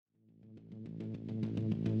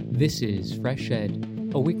This is Fresh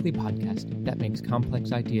Ed, a weekly podcast that makes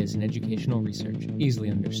complex ideas in educational research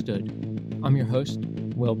easily understood. I'm your host,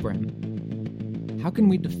 Will Brehm. How can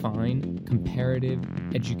we define comparative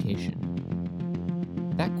education?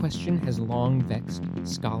 That question has long vexed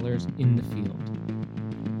scholars in the field.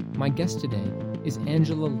 My guest today is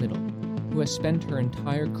Angela Little, who has spent her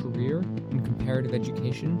entire career in comparative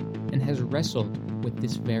education and has wrestled with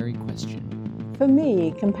this very question. For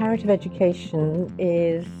me, comparative education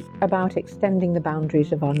is about extending the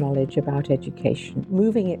boundaries of our knowledge about education,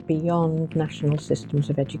 moving it beyond national systems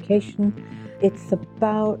of education. It's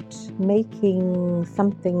about making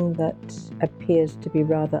something that appears to be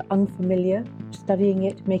rather unfamiliar, studying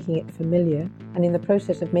it, making it familiar, and in the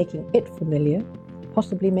process of making it familiar,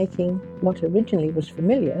 possibly making what originally was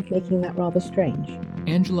familiar, making that rather strange.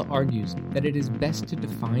 Angela argues that it is best to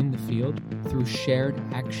define the field through shared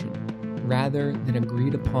action rather than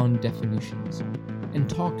agreed upon definitions, and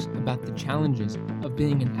talks about the challenges of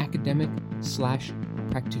being an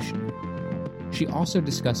academic/practitioner. She also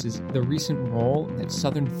discusses the recent role that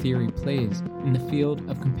Southern theory plays in the field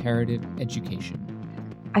of comparative education.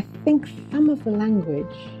 I think some of the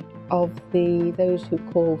language of those who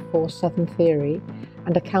call for Southern theory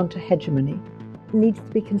and a counter-hegemony needs to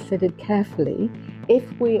be considered carefully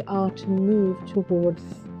if we are to move towards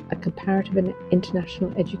a comparative and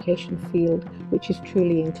international education field which is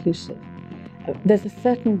truly inclusive. There's a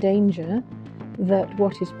certain danger that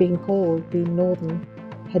what is being called the Northern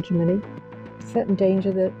hegemony, a certain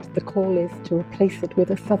danger that the call is to replace it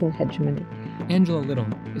with a Southern hegemony. Angela Little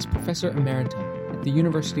is Professor Emerita at the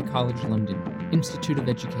University College London, Institute of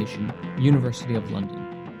Education, University of London.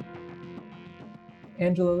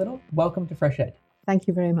 Angela Little, welcome to Fresh Ed. Thank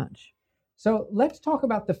you very much. So let's talk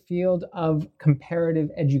about the field of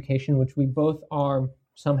comparative education, which we both are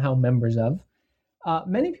somehow members of.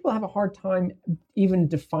 Many people have a hard time even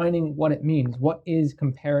defining what it means. What is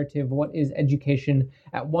comparative? What is education?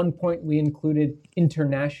 At one point, we included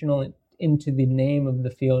international into the name of the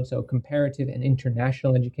field, so comparative and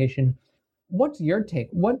international education. What's your take?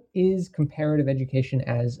 What is comparative education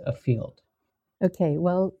as a field? Okay,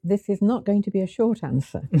 well, this is not going to be a short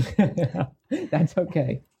answer. That's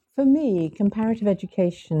okay. For me, comparative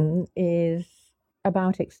education is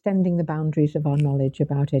about extending the boundaries of our knowledge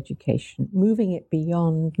about education, moving it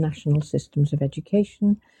beyond national systems of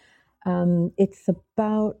education. It's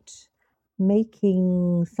about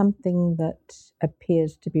making something that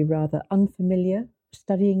appears to be rather unfamiliar,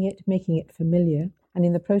 studying it, making it familiar, and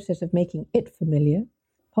in the process of making it familiar,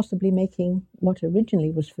 possibly making what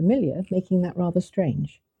originally was familiar, making that rather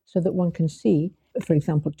strange, so that one can see, for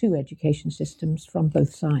example, two education systems from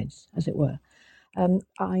both sides, as it were.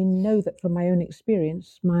 I know that from my own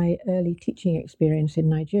experience, my early teaching experience in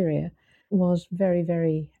Nigeria was very,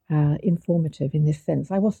 very informative in this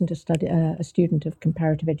sense. I wasn't a student of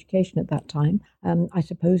comparative education at that time. I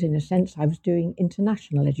suppose, in a sense, I was doing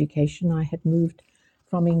international education. I had moved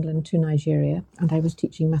from England to Nigeria, and I was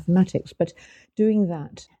teaching mathematics. But doing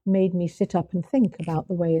that made me sit up and think about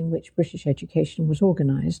the way in which British education was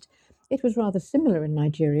organised. It was rather similar in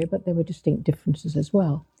Nigeria, but there were distinct differences as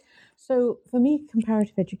well. So for me,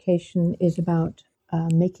 comparative education is about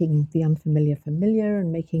making the unfamiliar familiar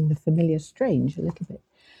and making the familiar strange a little bit.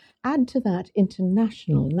 Add to that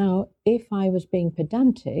international. Now, if I was being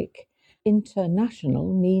pedantic,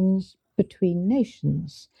 international means between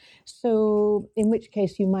nations. So in which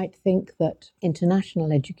case you might think that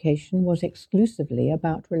international education was exclusively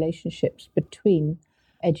about relationships between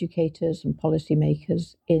educators and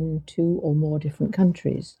policymakers in two or more different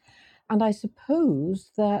countries. And I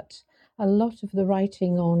suppose that a lot of the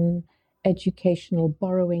writing on educational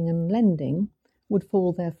borrowing and lending would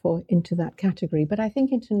fall, therefore, into that category. But I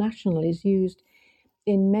think international is used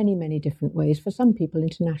in many, many different ways. For some people,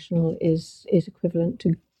 international is equivalent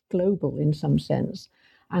to global in some sense.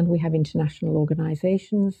 And we have international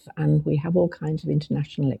organizations, and we have all kinds of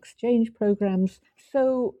international exchange programs.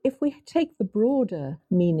 So if we take the broader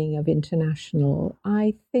meaning of international,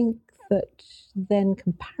 I think that then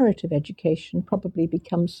comparative education probably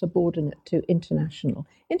becomes subordinate to international.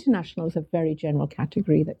 International is a very general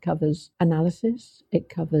category that covers analysis, it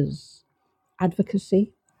covers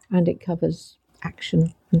advocacy, and it covers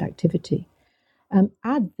action and activity.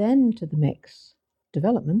 Add then to the mix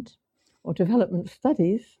development, or development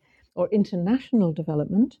studies, or international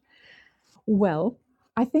development. Well,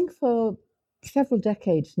 I think for several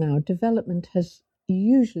decades now, development has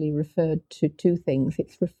usually referred to two things.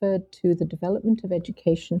 It's referred to the development of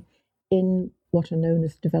education in what are known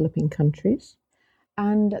as developing countries,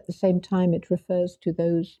 and at the same time it refers to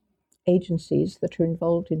those agencies that are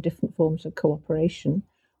involved in different forms of cooperation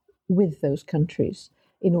with those countries.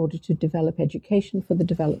 in order to develop education for the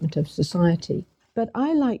development of society. But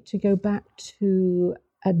I like to go back to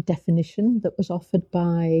a definition that was offered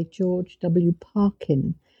by George W.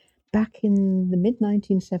 Parkin back in the mid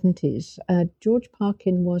 1970s. George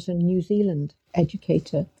Parkin was a New Zealand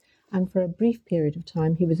educator, and for a brief period of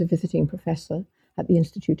time, he was a visiting professor at the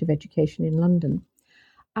Institute of Education in London.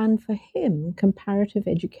 And for him, comparative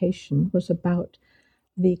education was about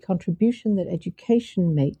the contribution that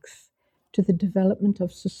education makes to the development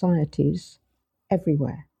of societies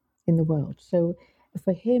everywhere in the world. So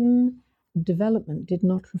for him, development did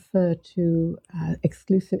not refer to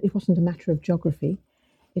it wasn't a matter of geography,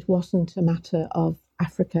 it wasn't a matter of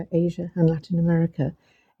Africa, Asia, and Latin America.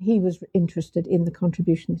 He was interested in the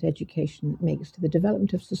contribution that education makes to the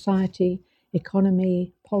development of society,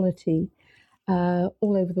 economy, polity, all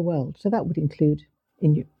over the world. So that would include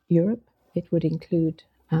in Europe, it would include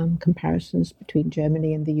comparisons between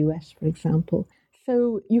Germany and the US, for example.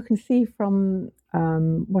 So you can see from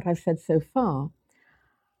what I've said so far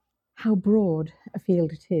how broad a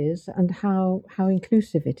field it is and how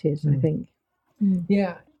inclusive it is, I think.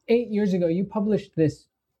 Yeah. 8 years ago, you published this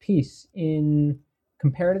piece in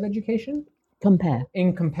Comparative Education? Compare.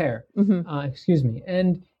 In Compare, excuse me.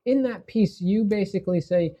 And in that piece, you basically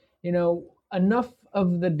say, enough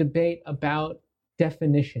of the debate about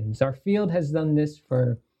definitions. Our field has done this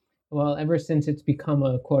for, ever since it's become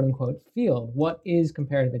a quote unquote field. What is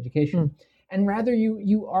comparative education? And rather,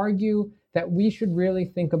 you argue that we should really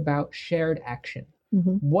think about shared action.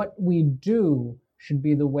 What we do should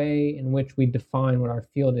be the way in which we define what our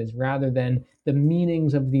field is, rather than the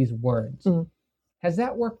meanings of these words. Has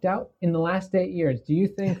that worked out in the last 8 years? Do you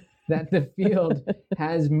think that the field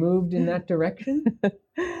has moved in that direction?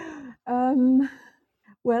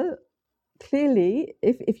 Well, clearly,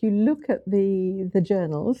 if you look at the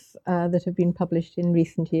journals that have been published in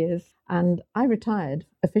recent years, and I retired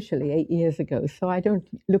officially 8 years ago, so I don't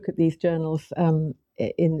look at these journals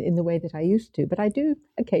in the way that I used to, but I do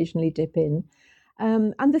occasionally dip in.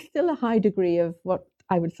 And there's still a high degree of what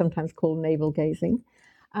I would sometimes call navel gazing,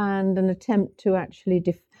 and an attempt to actually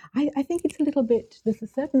I think it's a little bit, there's a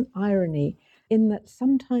certain irony in that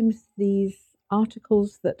sometimes these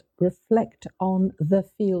articles that reflect on the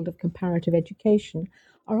field of comparative education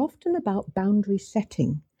are often about boundary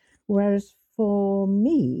setting, whereas for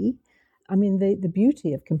me, I mean, the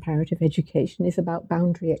beauty of comparative education is about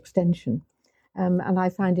boundary extension. And I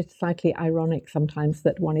find it slightly ironic sometimes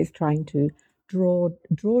that one is trying to draw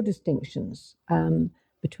distinctions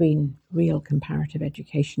between real comparative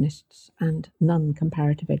educationists and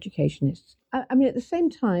non-comparative educationists. I mean, at the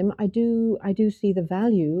same time, I do see the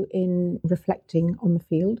value in reflecting on the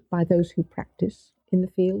field by those who practice in the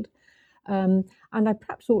field. And I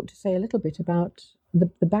perhaps ought to say a little bit about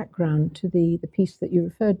the background to the piece that you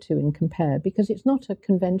referred to in Compare, because it's not a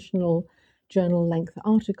conventional journal-length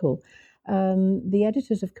article. The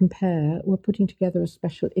editors of Compare were putting together a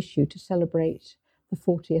special issue to celebrate the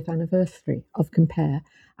 40th anniversary of Compare,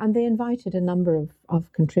 and they invited a number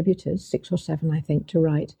of contributors, 6 or 7, I think, to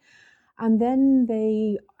write. And then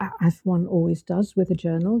they, as one always does with a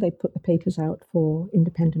journal, they put the papers out for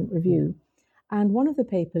independent review. And one of the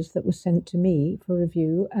papers that was sent to me for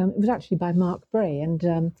review, it was actually by Mark Bray,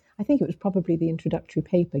 and I think it was probably the introductory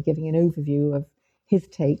paper giving an overview of his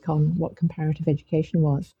take on what comparative education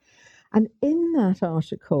was. And in that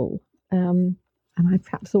article, and I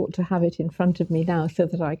perhaps ought to have it in front of me now so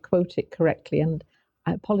that I quote it correctly, and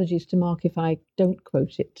apologies to Mark if I don't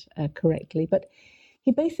quote it correctly, but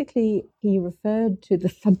he referred to the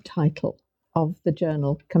subtitle of the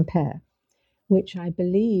journal Compare, which I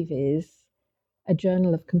believe is a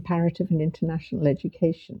journal of comparative and international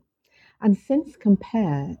education. And since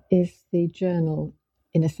Compare is the journal,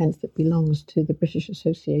 in a sense, that belongs to the British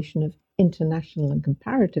Association of International and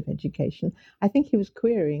Comparative Education, I think he was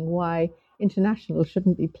querying why international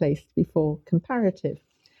shouldn't be placed before comparative.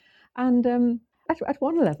 And at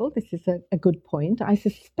one level, this is a good point. I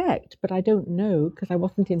suspect, but I don't know because I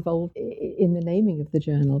wasn't involved in the naming of the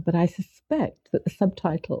journal, but I suspect that the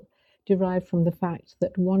subtitle derived from the fact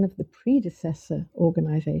that one of the predecessor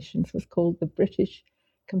organisations was called the British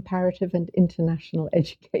Comparative and International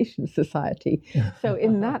Education Society.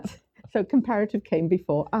 So comparative came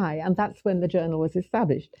before I, and that's when the journal was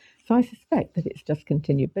established. So I suspect that it's just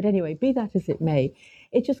continued. But anyway, be that as it may,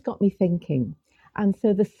 it just got me thinking. And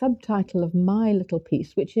so the subtitle of my little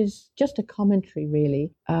piece, which is just a commentary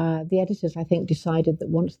really, the editors, I think, decided that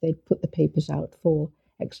once they'd put the papers out for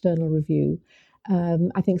external review,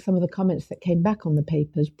 I think some of the comments that came back on the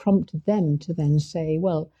papers prompted them to then say,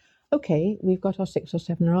 well, okay, we've got our 6 or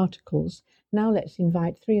 7 articles. Now let's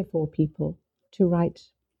invite 3 or 4 people to write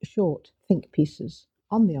short think pieces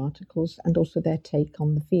on the articles and also their take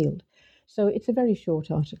on the field. So it's a very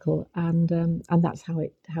short article, and that's how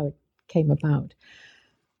it came about.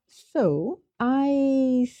 So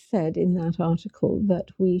I said in that article that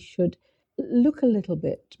we should look a little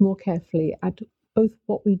bit more carefully at both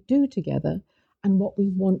what we do together and what we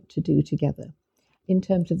want to do together in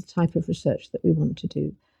terms of the type of research that we want to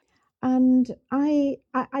do. And I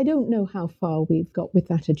don't know how far we've got with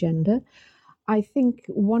that agenda. I think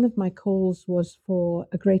one of my calls was for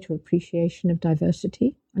a greater appreciation of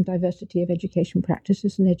diversity and diversity of education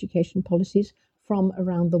practices and education policies from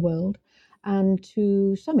around the world, and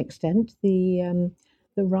to some extent the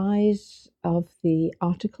rise of the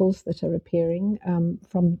articles that are appearing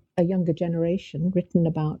from a younger generation, written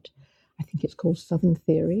about, I think it's called Southern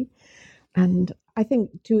Theory, and I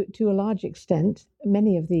think to a large extent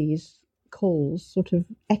many of these calls sort of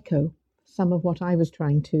echo some of what I was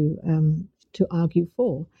trying to argue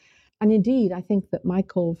for. And indeed, I think that my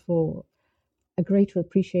call for a greater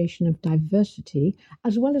appreciation of diversity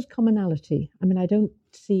as well as commonality. I mean, I don't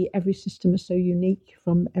see every system as so unique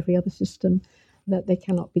from every other system that they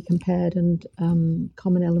cannot be compared and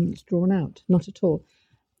common elements drawn out. Not at all.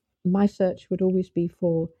 My search would always be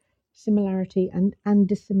for similarity and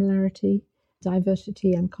dissimilarity,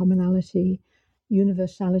 diversity and commonality,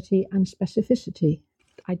 universality and specificity.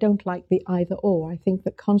 I don't like the either or. I think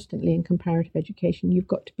that constantly in comparative education, you've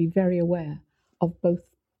got to be very aware of both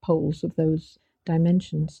poles of those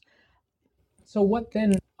dimensions. So what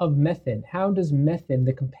then of method? How does method,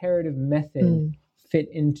 the comparative method, fit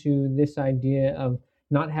into this idea of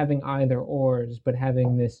not having either ors, but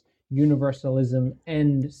having this universalism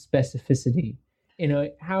and specificity? You know,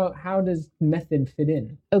 how does method fit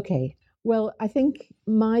in? Okay. Well, I think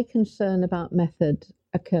my concern about method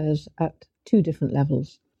occurs at two different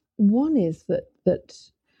levels. One is that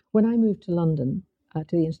when I moved to London,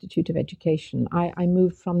 to the Institute of Education, I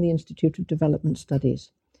moved from the Institute of Development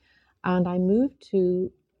Studies, and I moved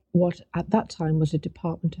to what at that time was a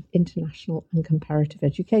Department of International and Comparative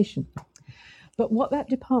Education. But what that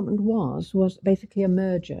department was basically a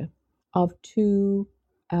merger of two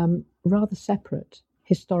rather separate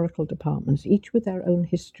historical departments, each with their own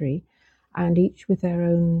history and each with their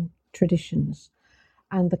own traditions.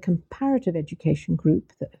 And the comparative education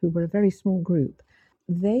group, who were a very small group,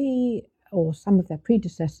 they, or some of their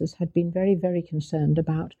predecessors, had been very, very concerned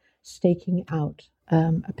about staking out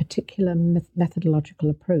a particular methodological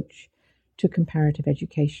approach to comparative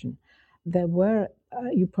education. There were,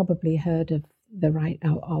 you probably heard of the right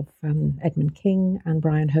of Edmund King and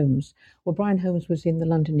Brian Holmes. Well, Brian Holmes was in the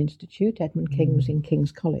London Institute, Edmund King was in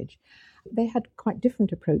King's College. They had quite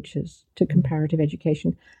different approaches to comparative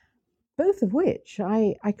education, both of which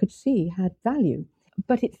I could see had value.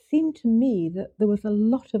 But it seemed to me that there was a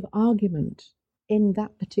lot of argument in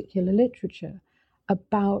that particular literature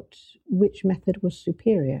about which method was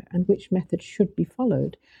superior and which method should be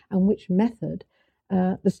followed and which method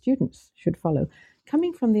the students should follow.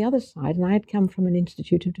 Coming from the other side, and I had come from an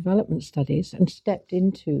Institute of Development Studies and stepped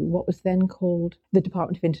into what was then called the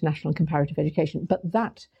Department of International and Comparative Education, but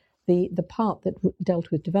that the part that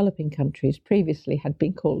dealt with developing countries previously had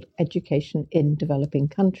been called Education in Developing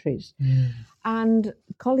Countries. And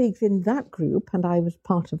colleagues in that group, and I was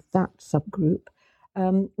part of that subgroup,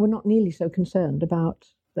 were not nearly so concerned about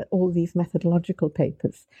all these methodological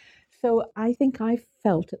papers. So I think I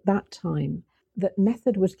felt at that time that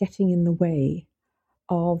method was getting in the way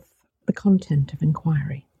of the content of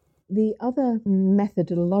inquiry. The other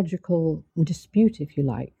methodological dispute, if you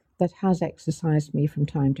like, that has exercised me from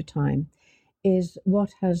time to time is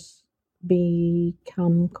what has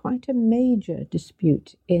become quite a major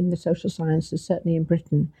dispute in the social sciences, certainly in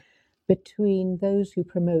Britain, between those who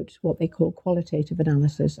promote what they call qualitative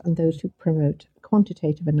analysis and those who promote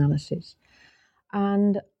quantitative analysis.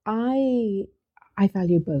 And I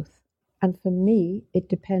value both. And for me, it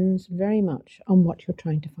depends very much on what you're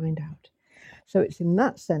trying to find out. So it's in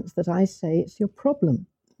that sense that I say it's your problem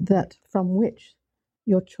that from which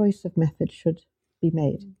your choice of method should be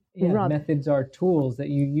made. Yeah, methods are tools that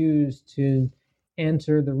you use to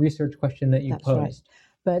answer the research question that you posed.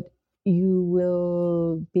 Right. But you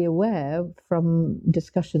will be aware from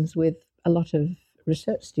discussions with a lot of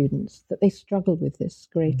research students that they struggle with this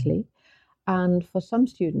greatly. And for some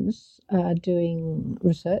students doing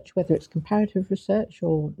research, whether it's comparative research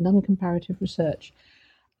or non-comparative research,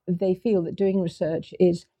 they feel that doing research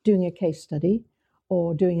is doing a case study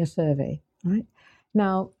or doing a survey, right?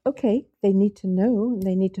 Now, okay, they need to know,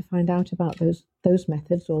 they need to find out about those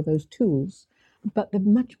methods or those tools, but the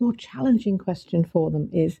much more challenging question for them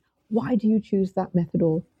is, why do you choose that method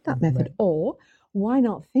or that method? Right. Or why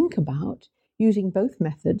not think about using both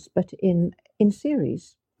methods, but in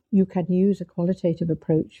series. You can use a qualitative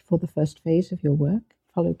approach for the first phase of your work,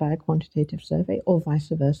 followed by a quantitative survey, or vice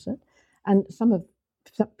versa. And some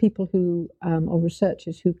people who or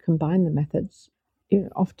researchers who combine the methods,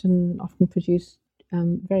 often produce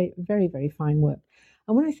very, very, very fine work.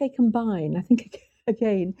 And when I say combine, I think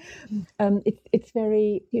again, it's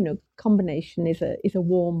very, combination is a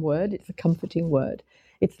warm word. It's a comforting word.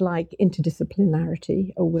 It's like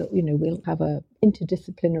interdisciplinarity, or we'll have a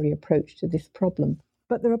interdisciplinary approach to this problem.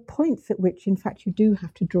 But there are points at which, in fact, you do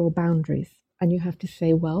have to draw boundaries, and you have to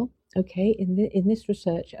say, well, okay, in this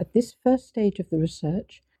research, at this first stage of the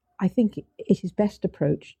research, I think it is best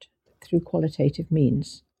approached through qualitative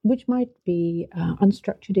means, which might be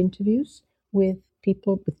unstructured interviews with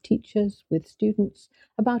people, with teachers, with students,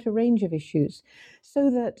 about a range of issues,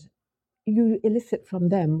 so that you elicit from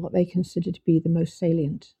them what they consider to be the most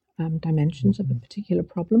salient dimensions of a particular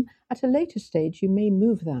problem. At a later stage, you may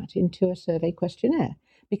move that into a survey questionnaire,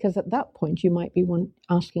 because at that point you might be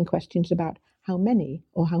asking questions about how many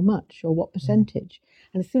or how much or what percentage.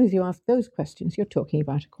 And as soon as you ask those questions, you're talking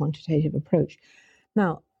about a quantitative approach.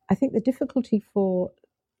 Now, I think the difficulty for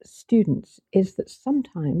students is that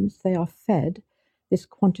sometimes they are fed this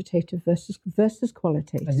quantitative versus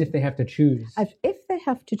qualitative. As if they have to choose. As if they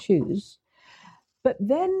have to choose. But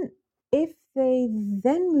then if they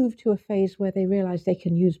then move to a phase where they realize they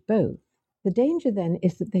can use both, the danger then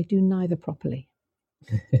is that they do neither properly.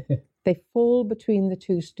 They fall between the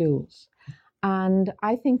two stools. And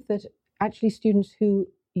I think that actually students who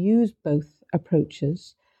use both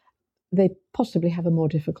approaches, they possibly have a more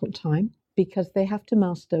difficult time, because they have to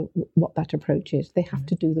master what that approach is. They have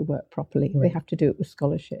to do the work properly. Right. They have to do it with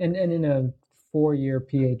scholarship. And in a 4-year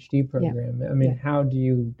PhD program, I mean, how do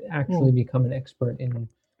you actually become an expert in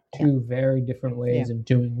two very different ways of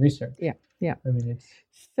doing research? Yeah. I mean, it's...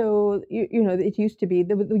 So, it used to be,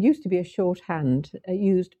 there used to be a shorthand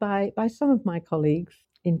used by some of my colleagues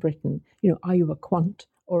in Britain. Are you a quant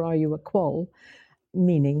or are you a qual?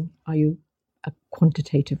 Meaning, are you a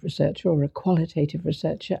quantitative researcher or a qualitative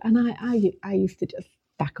researcher? And I used to just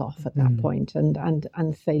back off at that point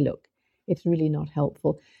and say, look, it's really not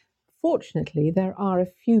helpful. Fortunately, there are a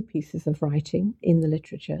few pieces of writing in the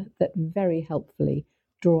literature that very helpfully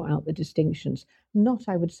draw out the distinctions. Not,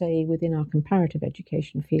 I would say, within our comparative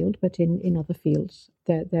education field, but in other fields.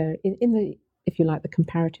 They're in the, if you like, the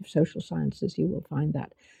comparative social sciences, you will find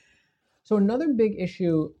that. So another big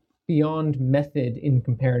issue beyond method in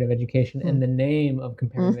comparative education and the name of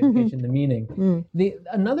comparative education, the meaning.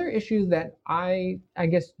 Another issue that I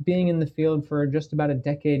guess being in the field for just about a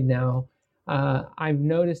decade now, I've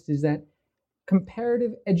noticed is that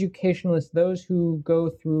comparative educationalists, those who go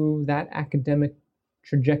through that academic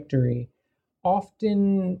trajectory,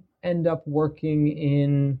 often end up working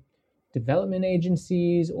in development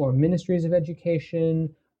agencies or ministries of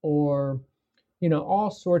education or, all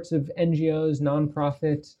sorts of NGOs,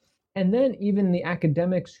 nonprofits. And then even the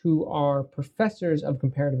academics who are professors of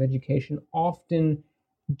comparative education often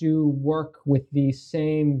do work with these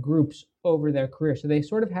same groups over their career. So they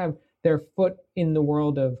sort of have their foot in the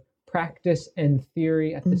world of practice and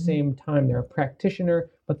theory at the same time. They're a practitioner,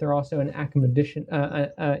 but they're also an academician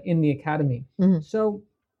in the academy. So,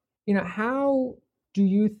 how do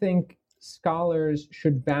you think scholars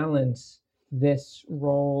should balance this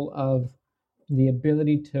role of the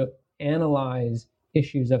ability to analyze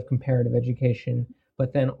issues of comparative education,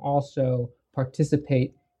 but then also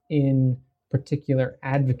participate in particular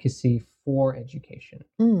advocacy for education?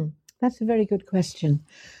 That's a very good question.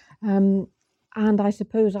 And I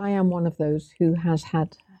suppose I am one of those who has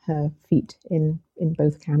had her feet in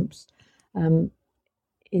both camps in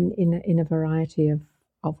a variety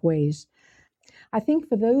of ways. I think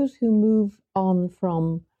for those who move on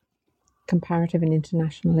from comparative and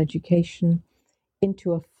international education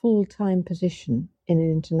into a full-time position in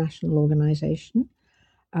an international organization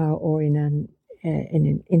or in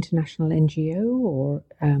an international NGO or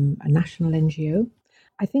a national NGO,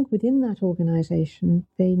 I think within that organization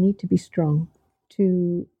they need to be strong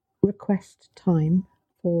to request time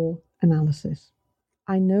for analysis.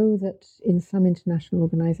 I know that in some international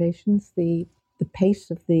organizations the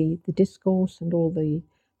pace of the discourse and all the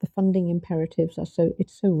funding imperatives are so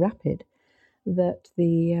rapid that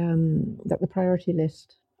the priority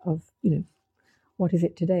list of what is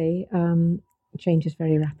it today changes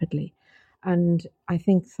very rapidly, and I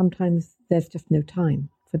think sometimes there's just no time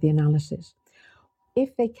for the analysis.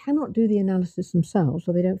 If they cannot do the analysis themselves,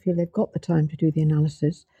 or they don't feel they've got the time to do the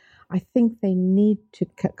analysis, I think they need to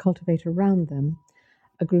cultivate around them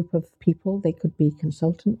a group of people. They could be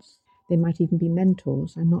consultants, they might even be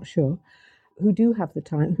mentors, I'm not sure, who do have the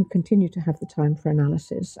time, who continue to have the time for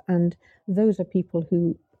analysis, and those are people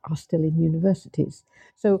who are still in universities.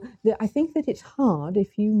 So I think that it's hard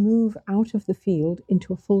if you move out of the field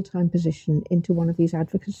into a full-time position into one of these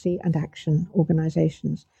advocacy and action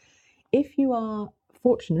organizations. If you are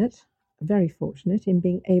fortunate, very fortunate, in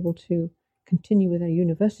being able to continue with a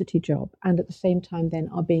university job and at the same time then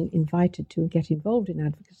are being invited to get involved in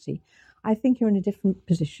advocacy, I think you're in a different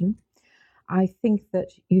position. I think that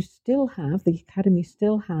the Academy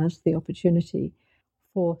still has the opportunity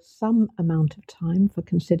for some amount of time for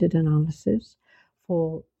considered analysis,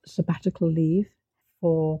 for sabbatical leave,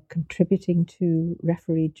 for contributing to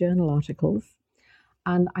refereed journal articles.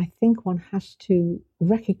 And I think one has to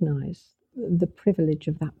recognize the privilege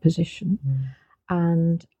of that position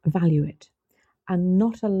and value it, and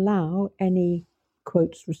not allow any,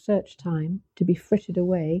 quotes, research time to be frittered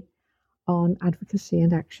away on advocacy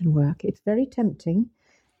and action work. It's very tempting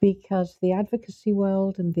because the advocacy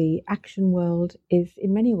world and the action world is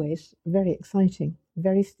in many ways very exciting,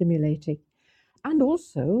 very stimulating. And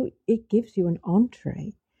also it gives you an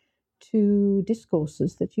entree to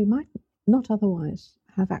discourses that you might not otherwise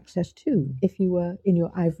have access to if you were in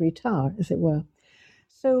your ivory tower, as it were.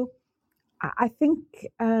 So I think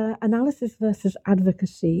analysis versus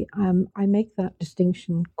advocacy, I make that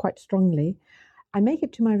distinction quite strongly. I make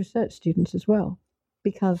it to my research students as well,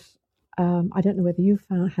 because I don't know whether you've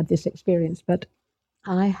had this experience, but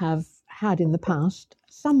I have had in the past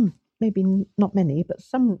some, maybe not many, but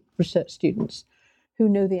some research students who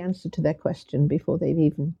know the answer to their question before they've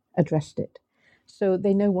even addressed it. So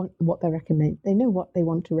they know what they recommend, they know what they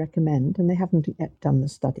want to recommend, and they haven't yet done the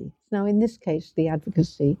study. Now, in this case, the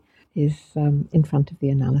advocacy is in front of the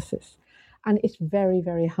analysis. And it's very,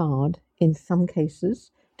 very hard in some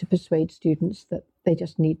cases to persuade students that they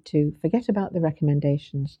just need to forget about the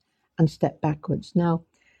recommendations and step backwards. Now,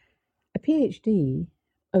 a PhD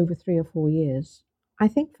over 3 or 4 years, I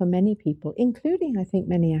think for many people, including I think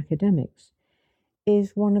many academics,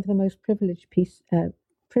 is one of the most privileged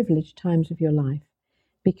times of your life,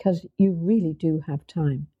 because you really do have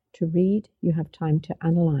time to read, you have time to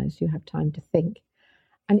analyze, you have time to think.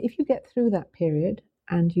 And if you get through that period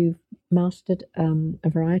and you've mastered a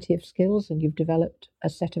variety of skills and you've developed a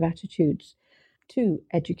set of attitudes to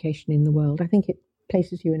education in the world, I think it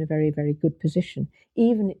places you in a very, very good position,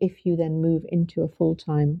 even if you then move into a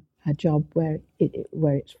full-time job where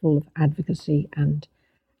it's full of advocacy and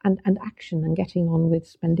action and getting on with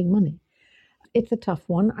spending money. It's a tough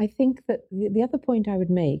one. I think that the other point I would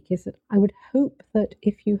make is that I would hope that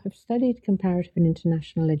if you have studied comparative and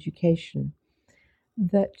international education,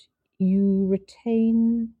 that you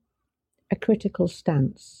retain a critical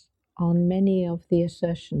stance on many of the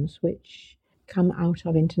assertions which come out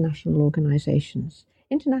of international organizations.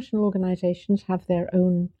 International organizations have their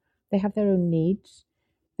own needs.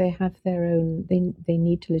 They have their own, they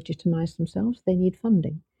need to legitimize themselves. They need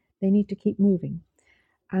funding. They need to keep moving.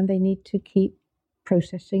 And they need to keep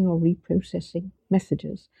processing or reprocessing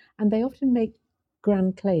messages. And they often make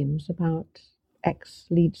grand claims about X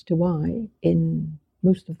leads to Y in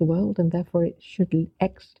most of the world, and therefore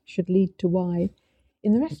X should lead to Y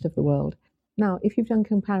in the rest of the world. Now, if you've done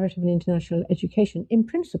comparative and international education, in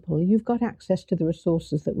principle, you've got access to the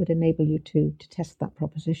resources that would enable you to test that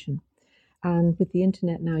proposition. And with the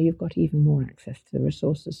internet now, you've got even more access to the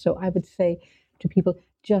resources. So I would say to people,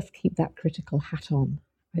 just keep that critical hat on.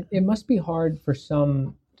 It must be hard for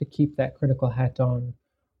some to keep that critical hat on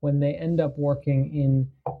when they end up working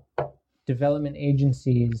in development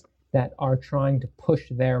agencies that are trying to push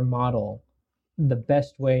their model, the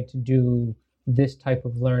best way to do this type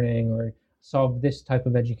of learning or solve this type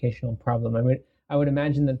of educational problem. I would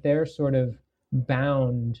imagine that they're sort of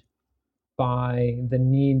bound by the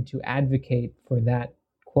need to advocate for that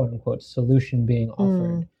quote unquote solution being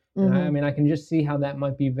offered. Mm-hmm. And I can just see how that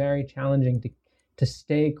might be very challenging to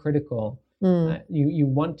stay critical. You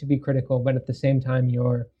want to be critical, but at the same time,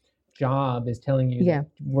 your job is telling you that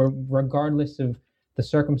regardless of the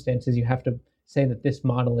circumstances, you have to say that this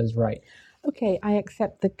model is right. Okay, I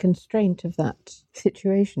accept the constraint of that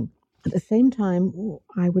situation. At the same time,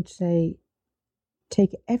 I would say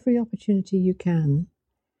take every opportunity you can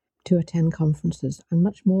to attend conferences, and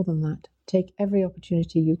much more than that, take every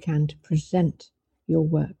opportunity you can to present your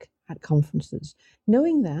work at conferences,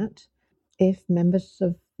 knowing that if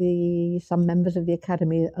some members of the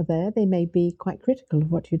Academy are there, they may be quite critical of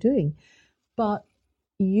what you're doing, but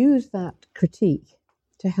use that critique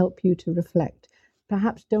to help you to reflect.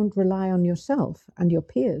 Perhaps don't rely on yourself and your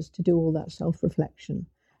peers to do all that self-reflection.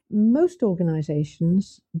 Most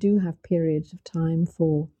organizations do have periods of time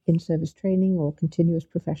for in-service training or continuous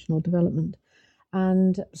professional development.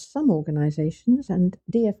 And some organizations, and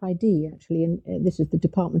DFID actually, this is the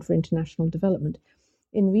Department for International Development,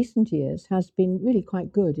 in recent years has been really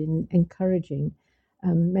quite good in encouraging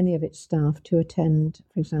many of its staff to attend,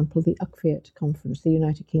 for example, the UCFIAT conference, the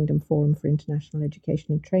United Kingdom Forum for International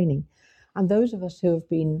Education and Training. And those of us who have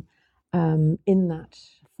been in that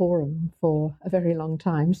forum for a very long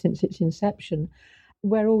time, since its inception,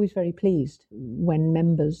 we're always very pleased when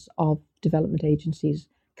members of development agencies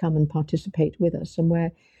come and participate with us, and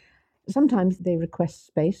where sometimes they request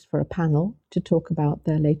space for a panel to talk about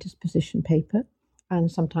their latest position paper, and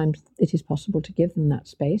sometimes it is possible to give them that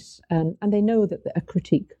space, and they know that a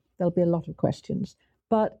critique, there'll be a lot of questions.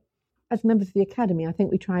 But as members of the Academy, I think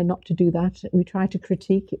we try not to do that. We try to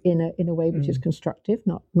critique in a way which is constructive,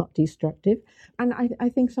 not destructive. And I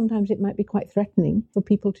think sometimes it might be quite threatening for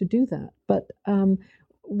people to do that. But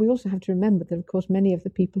we also have to remember that, of course, many of the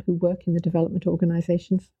people who work in the development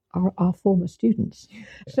organizations are our former students.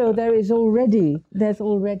 So there's already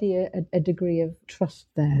a degree of trust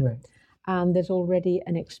there. Right. And there's already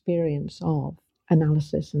an experience of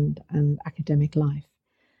analysis and academic life,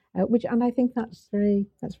 and I think that's very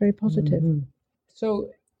positive. Mm-hmm.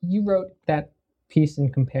 So you wrote that piece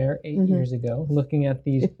in Compare 8 years ago, looking at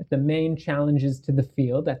the main challenges to the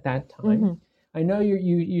field at that time. I know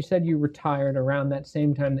you said you retired around that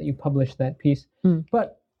same time that you published that piece,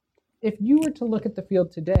 but if you were to look at the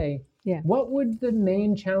field today, what would the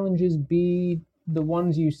main challenges be, the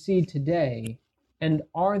ones you see today, and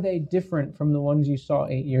are they different from the ones you saw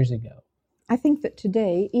 8 years ago? I think that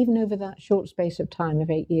today, even over that short space of time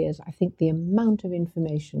of 8 years, I think the amount of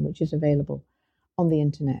information which is available on the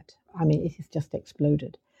internet, I mean, it has just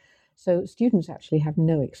exploded. So students actually have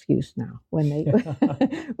no excuse now when they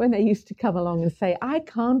when they used to come along and say, I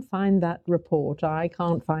can't find that report, I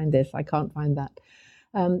can't find this, I can't find that.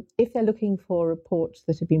 If they're looking for reports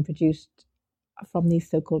that have been produced from these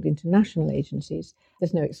so-called international agencies,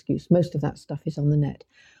 there's no excuse. Most of that stuff is on the net.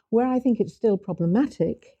 Where I think it's still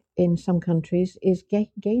problematic in some countries is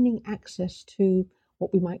gaining access to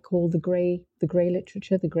what we might call the grey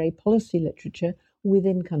literature, the grey policy literature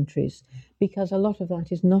within countries, because a lot of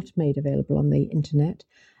that is not made available on the internet,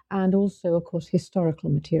 and also, of course, historical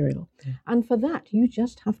material. And for that, you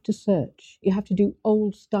just have to search. You have to do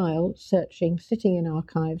old-style searching, sitting in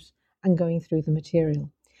archives and going through the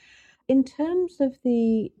material. In terms of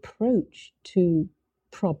the approach to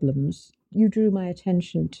problems, you drew my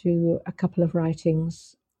attention to a couple of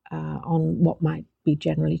writings on what might be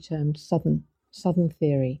generally termed Southern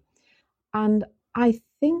theory. And I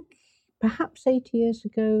think perhaps 8 years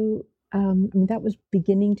ago, that was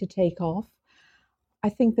beginning to take off. I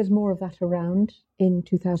think there's more of that around in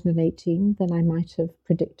 2018 than I might have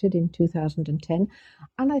predicted in 2010.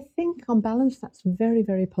 And I think on balance, that's very,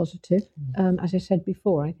 very positive. As I said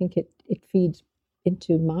before, I think it feeds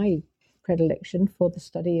into my predilection for the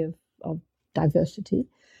study of diversity.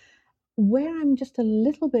 Where I'm just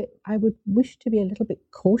I would wish to be a little bit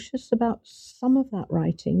cautious about some of that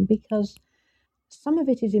writing, because some of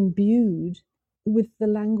it is imbued with the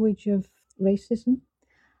language of racism.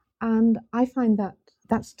 And I find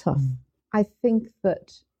that's tough. I think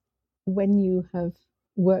that when you have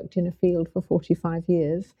worked in a field for 45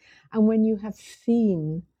 years, and when you have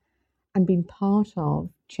seen and been part of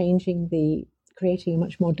creating a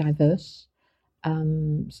much more diverse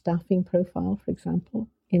staffing profile, for example,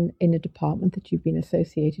 in a department that you've been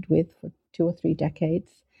associated with for 2 or 3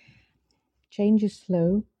 decades, change is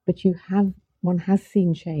slow, but one has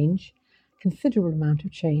seen change, considerable amount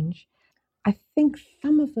of change. I think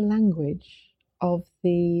some of the language of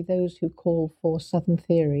those who call for Southern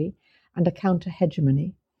theory and a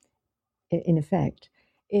counter-hegemony, in effect,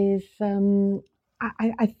 is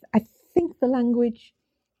I think the language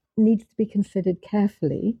needs to be considered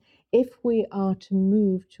carefully if we are to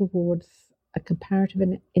move towards a comparative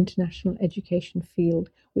and international education field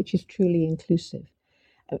which is truly inclusive.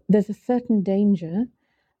 There's a certain danger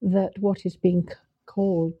that what is being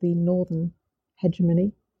called the Northern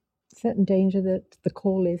hegemony, certain danger that the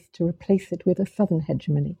call is to replace it with a Southern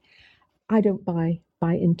hegemony. I don't buy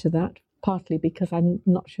into that, partly because I'm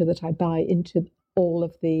not sure that I buy into all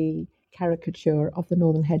of the caricature of the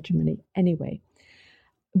Northern hegemony anyway.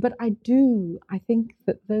 But I think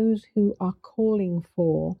that those who are calling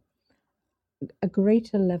for a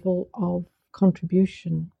greater level of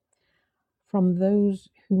contribution from those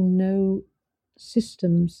who know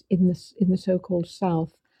systems in the so-called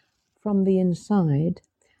South from the inside,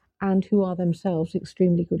 and who are themselves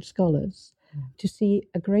extremely good scholars, to see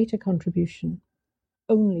a greater contribution,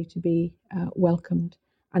 only to be welcomed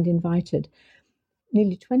and invited.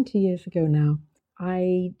 Nearly 20 years ago now,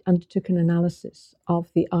 I undertook an analysis of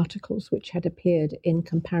the articles which had appeared in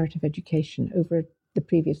comparative education over the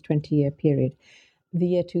previous 20-year period. The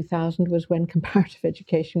year 2000 was when comparative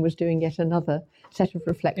education was doing yet another set of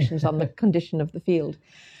reflections on the condition of the field.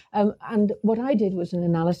 And what I did was an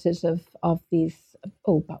analysis of these,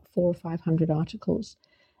 about 400 or 500 articles.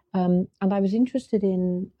 And I was interested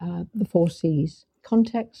in the 4 C's: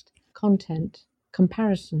 context, content,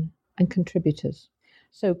 comparison, and contributors.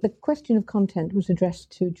 So the question of content was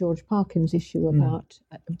addressed to George Parkin's issue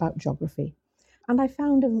about geography. And I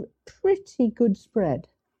found a pretty good spread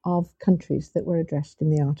of countries that were addressed in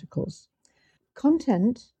the articles.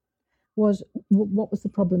 Content was what was the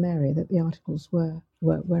problem area that the articles were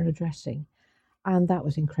addressing. And that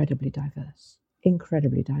was incredibly diverse.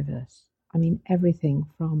 I mean, everything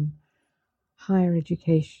from higher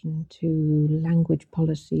education to language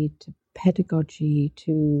policy to pedagogy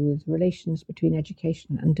to the relations between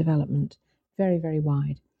education and development. Very, very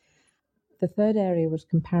wide. The third area was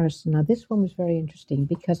comparison. Now, this one was very interesting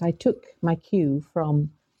because I took my cue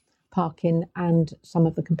from Parkin and some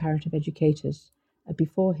of the comparative educators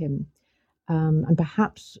before him, and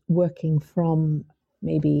perhaps working from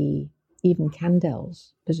maybe even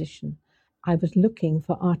Candel's position. I was looking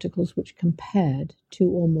for articles which compared 2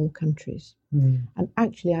 or more countries. And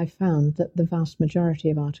actually, I found that the vast majority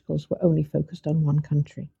of articles were only focused on one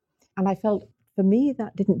country. And I felt, for me,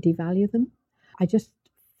 that didn't devalue them. I just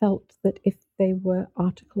felt that if they were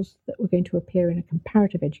articles that were going to appear in a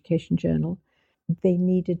comparative education journal, they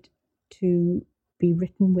needed to be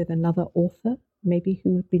written with another author, maybe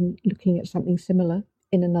who had been looking at something similar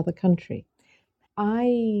in another country.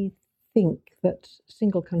 I think that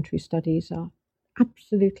single country studies are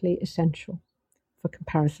absolutely essential for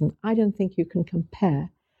comparison. I don't think you can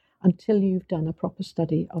compare until you've done a proper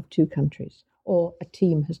study of 2 countries, or a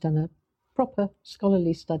team has done a proper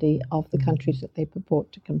scholarly study of the countries that they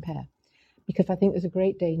purport to compare. Because I think there's a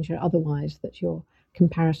great danger otherwise that your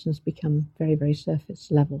comparisons become very, very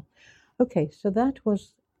surface level. Okay, so that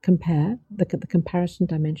was the comparison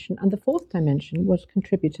dimension. And the 4th dimension was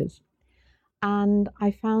contributors. And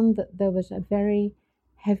I found that there was a very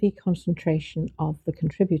heavy concentration of the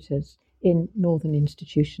contributors in northern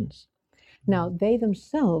institutions. Now, they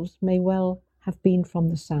themselves may well have been from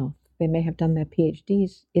the south. They may have done their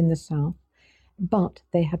PhDs in the south, but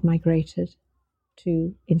they had migrated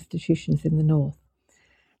to institutions in the north.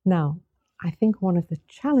 Now, I think one of the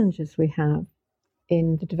challenges we have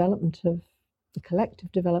in the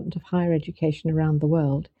collective development of higher education around the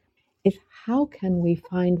world is how can we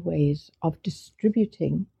find ways of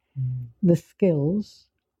distributing the skills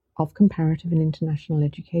of comparative and international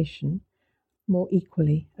education more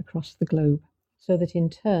equally across the globe, so that in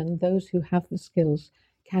turn those who have the skills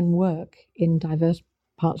can work in diverse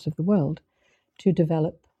parts of the world to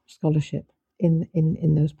develop scholarship in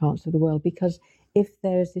those parts of the world. Because if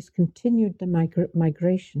there is this continued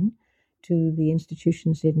migration to the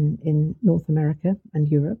institutions in North America and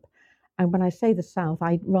Europe, and when I say the South,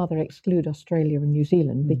 I rather exclude Australia and New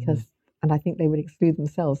Zealand because, and I think they would exclude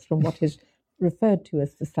themselves from what is referred to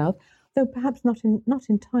as the South, though perhaps not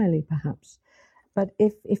entirely, perhaps. But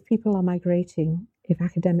if people are migrating, if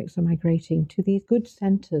academics are migrating to these good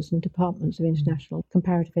centres and departments of international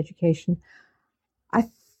comparative education, I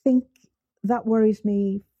think that worries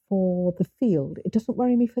me for the field. It doesn't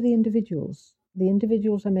worry me for the individuals. The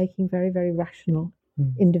individuals are making very, very rational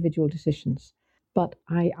individual decisions. But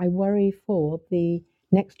I worry for the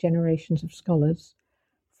next generations of scholars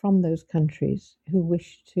from those countries who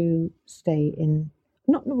wish to stay in,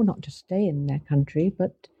 not just stay in their country,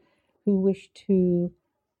 but who wish to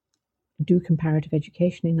do comparative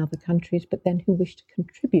education in other countries, but then who wish to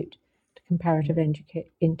contribute to comparative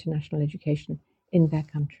international education in their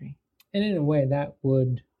country. And in a way, that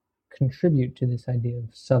would contribute to this idea of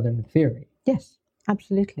Southern theory. Yes,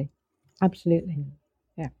 absolutely. Absolutely.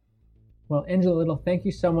 Yeah. Well, Angela Little, thank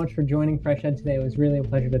you so much for joining Fresh Ed today. It was really a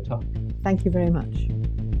pleasure to talk. Thank you very much.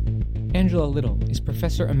 Angela Little is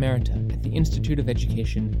Professor Emerita at the Institute of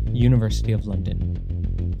Education, University of London.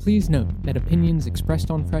 Please note that opinions expressed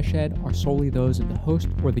on Fresh Ed are solely those of the host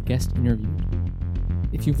or the guest interviewed.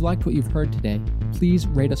 If you've liked what you've heard today, please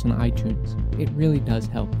rate us on iTunes. It really does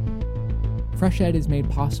help. Fresh Ed is made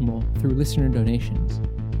possible through listener donations.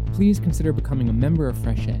 Please consider becoming a member of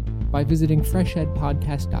Fresh Ed by visiting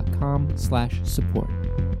freshedpodcast.com/support.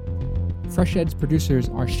 Fresh Ed's producers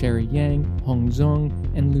are Sherry Yang, Hong Zong,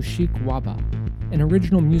 and Lushik Waba, and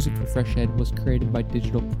original music for Fresh Ed was created by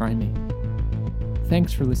Digital Primate.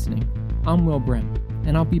 Thanks for listening. I'm Will Brem,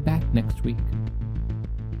 and I'll be back next week.